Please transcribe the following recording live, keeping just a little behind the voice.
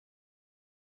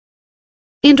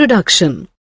Introduction.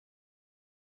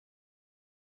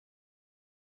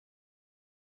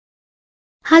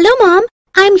 Hello, Mom.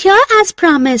 I'm here as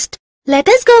promised. Let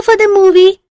us go for the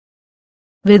movie.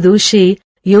 Vidushi,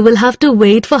 you will have to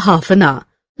wait for half an hour.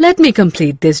 Let me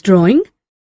complete this drawing.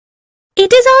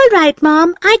 It is all right,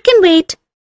 Mom. I can wait.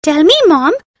 Tell me,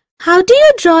 Mom, how do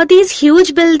you draw these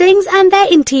huge buildings and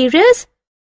their interiors?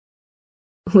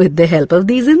 With the help of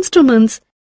these instruments.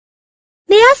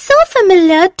 They are so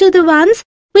familiar to the ones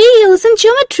we use in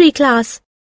geometry class.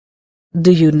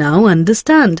 Do you now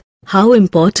understand how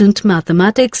important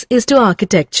mathematics is to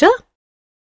architecture?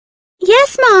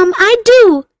 Yes, Mom, I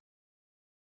do.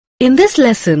 In this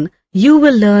lesson, you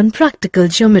will learn practical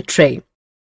geometry.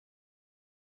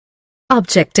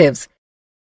 Objectives.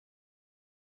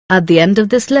 At the end of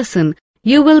this lesson,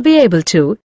 you will be able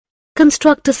to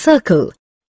construct a circle,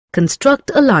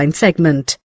 construct a line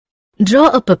segment, draw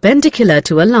a perpendicular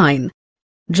to a line,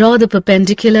 draw the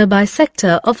perpendicular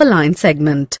bisector of a line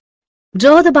segment,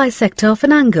 draw the bisector of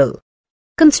an angle,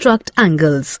 construct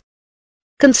angles.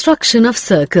 Construction of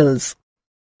circles.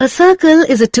 A circle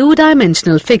is a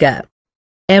two-dimensional figure.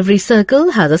 Every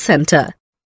circle has a center.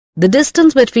 The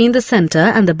distance between the center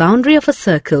and the boundary of a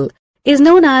circle is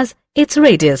known as its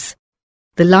radius.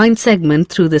 The line segment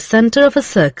through the center of a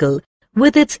circle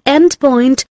with its end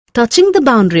point touching the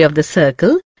boundary of the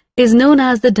circle is known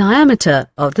as the diameter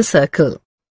of the circle.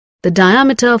 The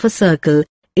diameter of a circle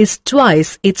is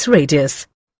twice its radius.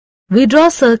 We draw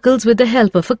circles with the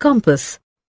help of a compass.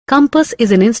 Compass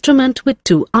is an instrument with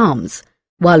two arms.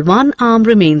 While one arm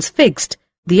remains fixed,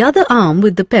 the other arm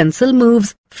with the pencil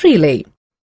moves freely.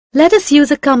 Let us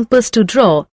use a compass to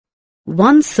draw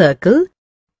one circle,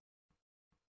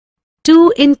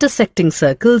 two intersecting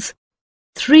circles,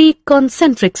 three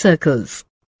concentric circles.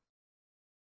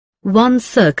 One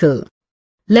circle.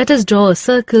 Let us draw a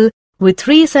circle with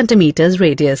 3 centimeters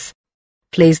radius.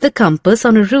 Place the compass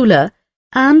on a ruler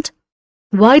and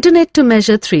widen it to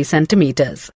measure 3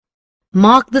 centimeters.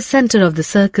 Mark the center of the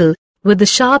circle with the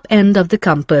sharp end of the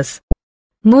compass.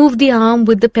 Move the arm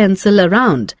with the pencil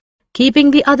around, keeping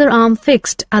the other arm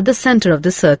fixed at the center of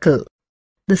the circle.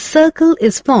 The circle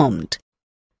is formed.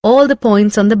 All the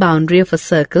points on the boundary of a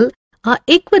circle are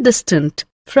equidistant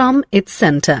from its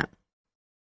center.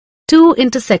 Two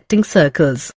intersecting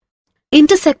circles.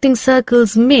 Intersecting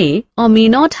circles may or may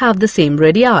not have the same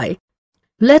radii.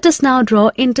 Let us now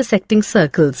draw intersecting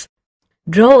circles.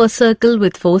 Draw a circle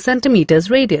with 4 centimeters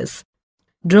radius.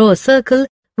 Draw a circle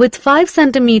with 5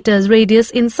 centimeters radius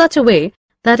in such a way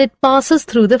that it passes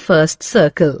through the first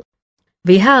circle.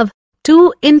 We have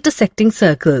 2 intersecting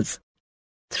circles.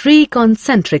 3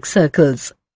 concentric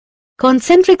circles.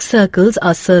 Concentric circles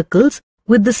are circles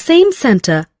with the same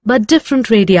center but different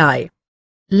radii.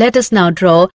 Let us now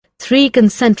draw 3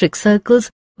 concentric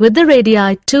circles with the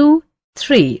radii 2,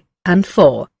 3 and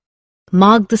 4.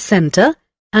 Mark the center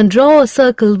and draw a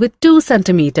circle with 2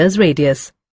 centimeters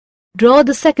radius. Draw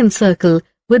the second circle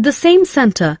with the same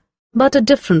center but a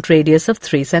different radius of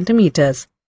 3 centimeters.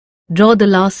 Draw the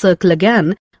last circle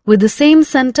again with the same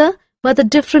center but a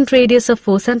different radius of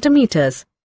 4 centimeters.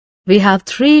 We have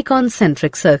 3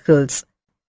 concentric circles.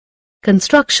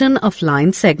 Construction of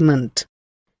line segment.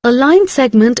 A line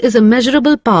segment is a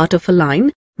measurable part of a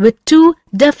line with 2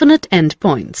 definite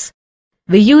endpoints.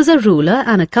 We use a ruler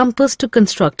and a compass to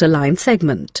construct a line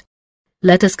segment.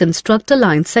 Let us construct a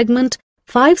line segment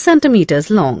 5 centimeters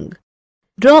long.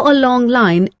 Draw a long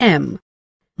line M.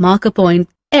 Mark a point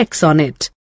X on it.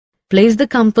 Place the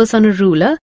compass on a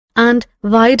ruler and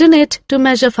widen it to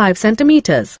measure 5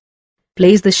 centimeters.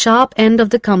 Place the sharp end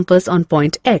of the compass on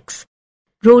point X.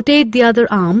 Rotate the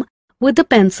other arm with the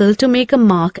pencil to make a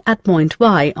mark at point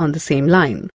Y on the same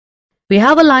line. We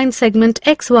have a line segment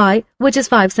XY which is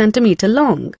 5 centimeter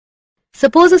long.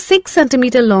 Suppose a 6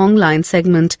 centimeter long line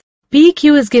segment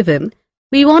PQ is given.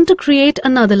 We want to create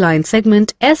another line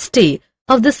segment ST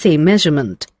of the same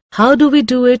measurement. How do we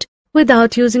do it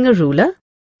without using a ruler?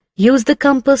 Use the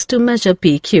compass to measure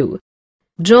PQ.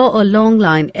 Draw a long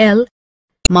line L.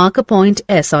 Mark a point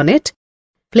S on it.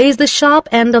 Place the sharp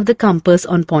end of the compass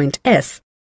on point S.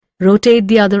 Rotate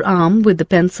the other arm with the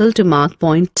pencil to mark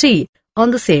point T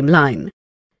on the same line.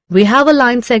 We have a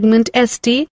line segment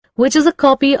ST which is a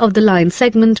copy of the line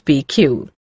segment PQ.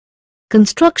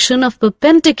 Construction of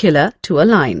perpendicular to a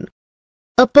line.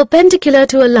 A perpendicular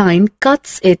to a line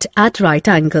cuts it at right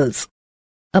angles.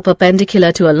 A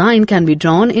perpendicular to a line can be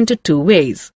drawn into 2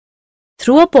 ways.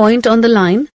 Through a point on the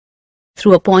line,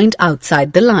 through a point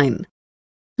outside the line.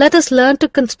 Let us learn to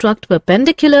construct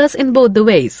perpendiculars in both the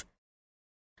ways.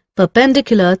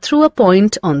 Perpendicular through a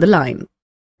point on the line.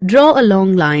 Draw a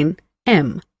long line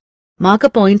M. Mark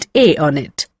a point A on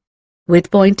it.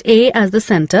 With point A as the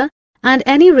center and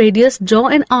any radius, draw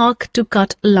an arc to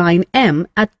cut line M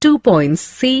at 2 points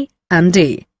C and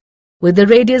D. With the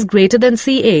radius greater than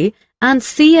CA and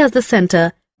C as the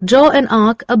center, draw an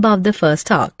arc above the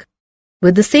first arc.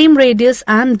 With the same radius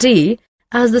and D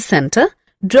as the center,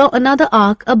 draw another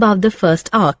arc above the first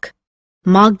arc.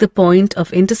 Mark the point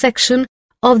of intersection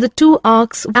of the two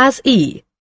arcs as E.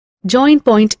 Join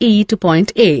point E to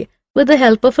point A with the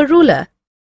help of a ruler.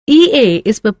 EA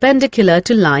is perpendicular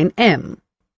to line M.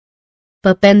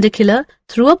 Perpendicular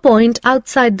through a point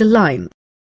outside the line.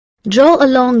 Draw a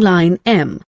long line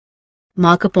M.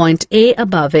 Mark a point A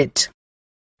above it.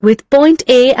 With point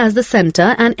A as the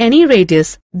center and any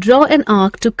radius, draw an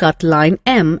arc to cut line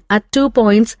M at 2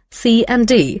 points C and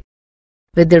D.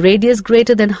 With the radius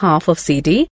greater than half of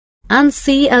CD and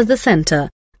C as the center,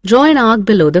 draw an arc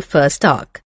below the first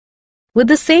arc. With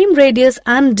the same radius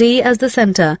and D as the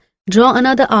center, draw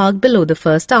another arc below the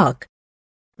first arc.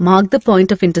 Mark the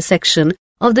point of intersection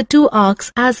of the two arcs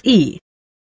as E.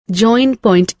 Join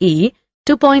point E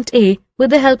to point A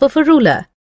with the help of a ruler.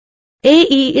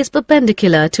 AE is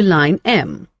perpendicular to line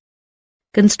M.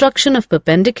 Construction of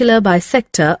perpendicular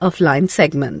bisector of line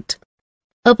segment.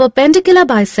 A perpendicular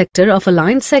bisector of a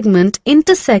line segment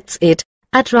intersects it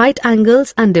at right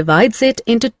angles and divides it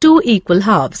into two equal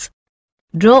halves.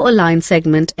 Draw a line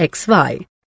segment XY.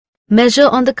 Measure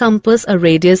on the compass a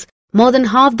radius more than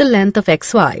half the length of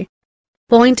XY.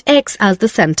 Point X as the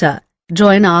center.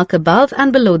 Draw an arc above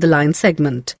and below the line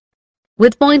segment.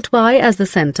 With point Y as the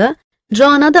center,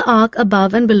 draw another arc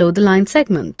above and below the line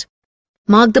segment.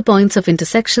 Mark the points of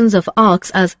intersections of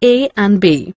arcs as A and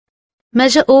B.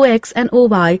 Measure OX and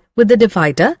OY with the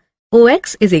divider.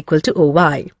 OX is equal to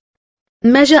OY.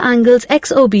 Measure angles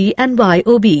XOB and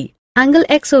YOB. Angle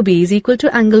XOB is equal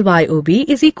to angle YOB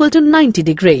is equal to 90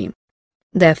 degree.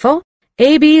 Therefore,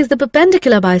 AB is the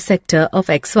perpendicular bisector of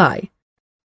XY.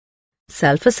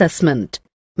 Self-assessment.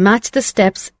 Match the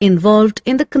steps involved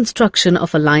in the construction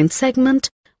of a line segment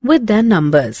with their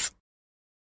numbers.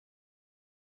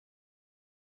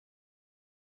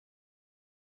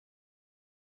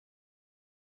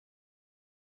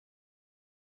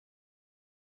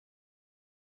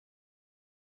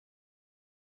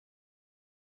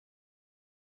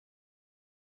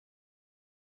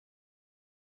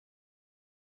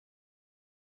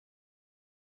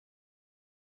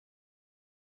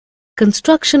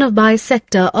 Construction of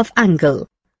bisector of angle.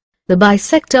 The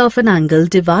bisector of an angle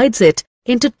divides it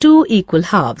into two equal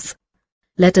halves.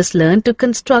 Let us learn to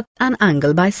construct an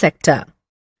angle bisector.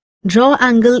 Draw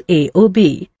angle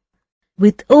AOB.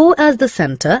 With O as the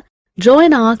center, draw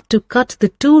an arc to cut the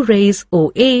two rays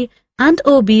OA and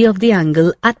OB of the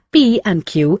angle at P and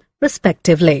Q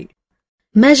respectively.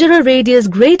 Measure a radius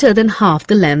greater than half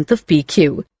the length of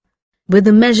PQ. With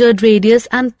the measured radius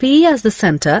and P as the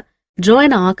center, draw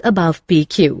an arc above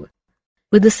PQ.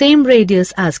 With the same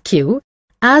radius as Q,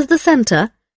 as the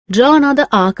center, draw another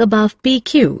arc above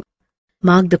PQ.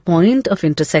 Mark the point of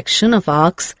intersection of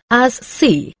arcs as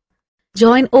C.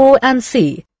 Join O and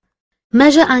C.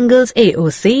 Measure angles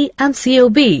AOC and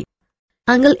COB.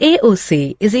 Angle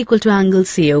AOC is equal to angle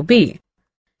COB.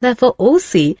 Therefore,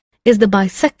 OC is the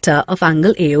bisector of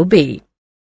angle AOB.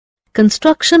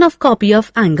 Construction of copy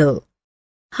of angle.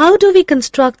 How do we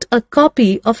construct a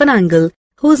copy of an angle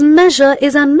whose measure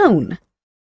is unknown?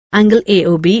 Angle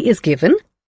AOB is given.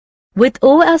 With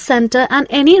O as center and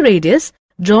any radius,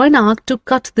 draw an arc to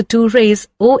cut the two rays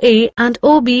OA and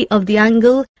OB of the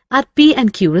angle at P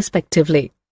and Q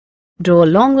respectively. Draw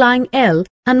a long line L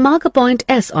and mark a point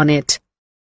S on it.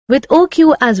 With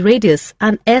OQ as radius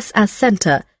and S as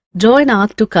center, draw an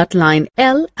arc to cut line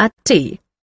L at T.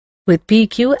 With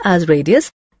PQ as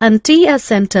radius and T as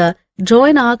center, draw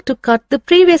an arc to cut the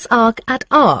previous arc at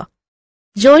R.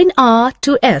 Join R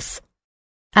to S.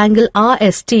 Angle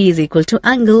RST is equal to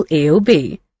angle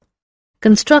AOB.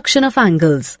 Construction of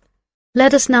angles.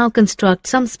 Let us now construct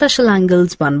some special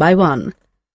angles one by one.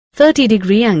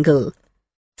 30-degree angle,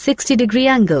 60-degree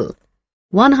angle,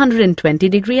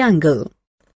 120-degree angle.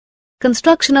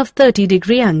 Construction of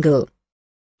 30-degree angle.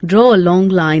 Draw a long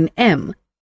line M.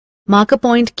 Mark a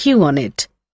point Q on it.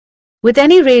 With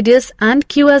any radius and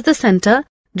Q as the center,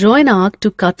 draw an arc to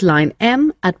cut line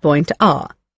M at point R.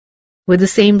 With the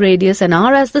same radius and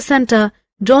R as the center,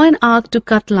 draw an arc to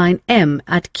cut line M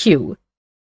at Q.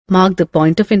 Mark the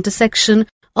point of intersection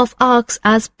of arcs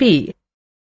as P.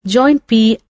 Join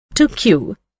P to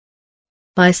Q.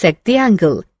 Bisect the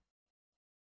angle.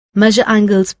 Measure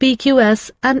angles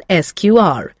PQS and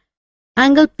SQR.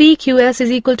 Angle PQS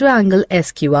is equal to angle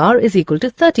SQR is equal to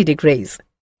 30 degrees.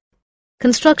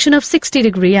 Construction of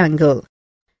 60-degree angle.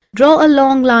 Draw a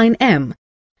long line M.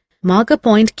 Mark a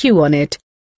point Q on it.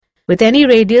 With any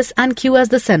radius and Q as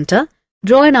the center,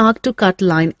 draw an arc to cut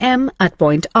line M at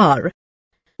point R.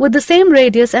 With the same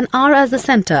radius and R as the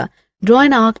center, draw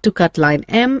an arc to cut line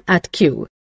M at Q.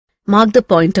 Mark the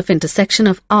point of intersection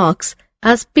of arcs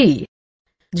as P.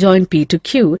 Join P to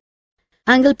Q.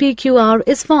 Angle PQR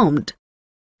is formed.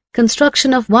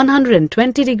 Construction of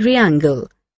 120-degree angle.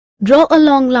 Draw a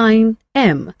long line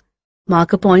M.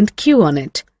 Mark a point Q on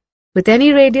it. With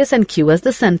any radius and Q as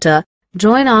the center,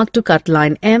 draw an arc to cut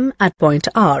line M at point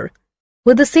R.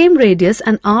 With the same radius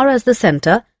and R as the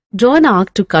center, draw an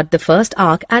arc to cut the first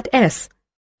arc at S.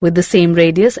 With the same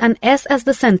radius and S as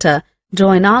the center,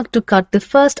 draw an arc to cut the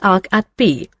first arc at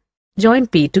P. Join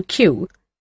P to Q.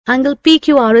 Angle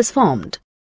PQR is formed.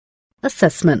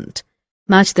 Assessment.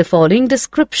 Match the following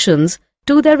descriptions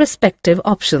to their respective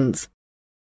options.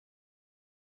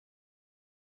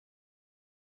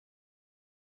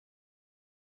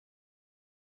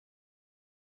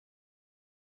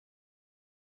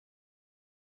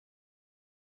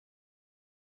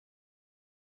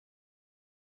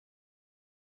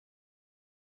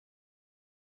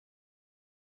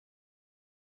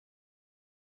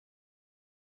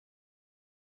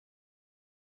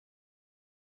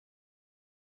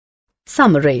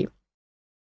 Summary.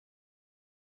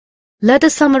 Let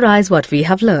us summarize what we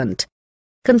have learnt.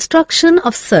 Construction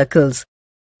of circles.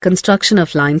 Construction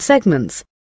of line segments.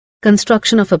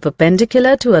 Construction of a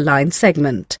perpendicular to a line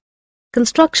segment.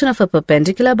 Construction of a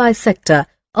perpendicular bisector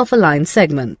of a line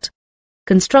segment.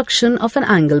 Construction of an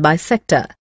angle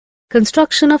bisector.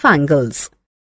 Construction of angles.